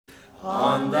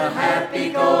On the happy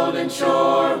golden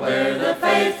shore, where the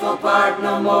faithful part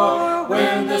no more,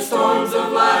 when the storms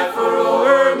of life are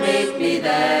o'er, meet me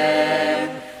there.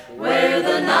 Where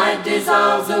the night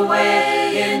dissolves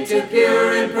away into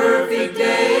pure and perfect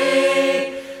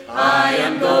day, I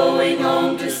am going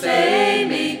home to stay.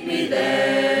 Meet me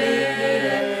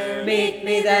there. Meet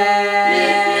me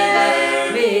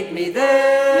there. Meet me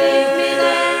there. Meet me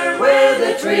there. Where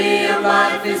the tree of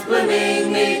life is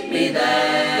blooming, meet me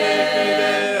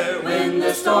there. When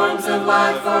the storms of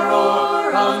life are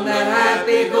o'er, on that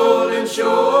happy golden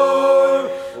shore,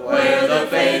 where the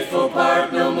faithful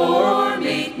part no more,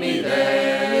 meet me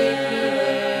there.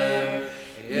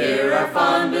 Here our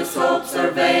fondest hopes are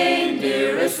vain,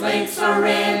 dearest links are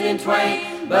rent in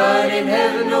twain, but in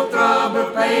heaven no throb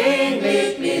of pain,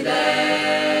 meet me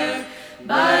there.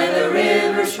 By the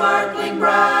river sparkling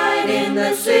bright, in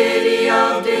the city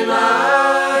of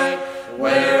delight,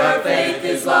 where our faith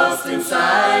is lost in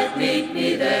sight, meet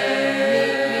me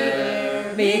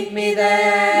there. Meet me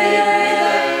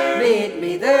there. Meet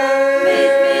me there.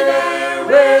 Meet me there.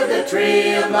 Where the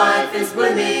tree of life is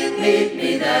blooming, meet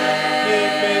me there.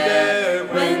 Meet me there.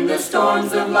 When the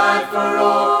storms of life are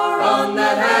o'er, on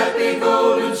that happy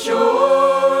golden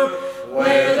shore,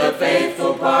 where the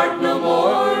faithful part no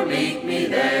more, meet me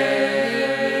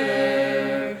there.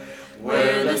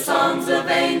 Where the songs of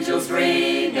angels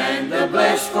ring, and the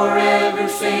blessed forever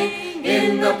sing,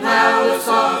 in the palace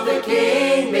of the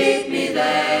King, meet me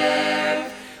there.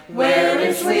 Where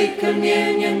in sweet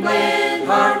communion blend,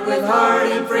 heart with heart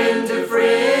and friend to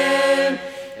friend,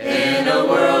 in a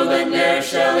world that ne'er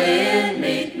shall end,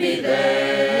 meet me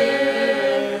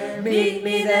there. Meet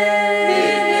me there. Meet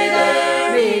me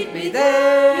there. Meet me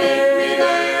there. Meet me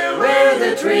there. Where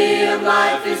the tree of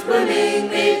life is blooming,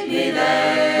 meet me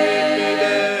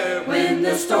there. When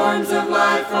the storms of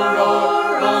life are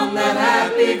o'er, on that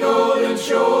happy golden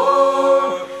shore,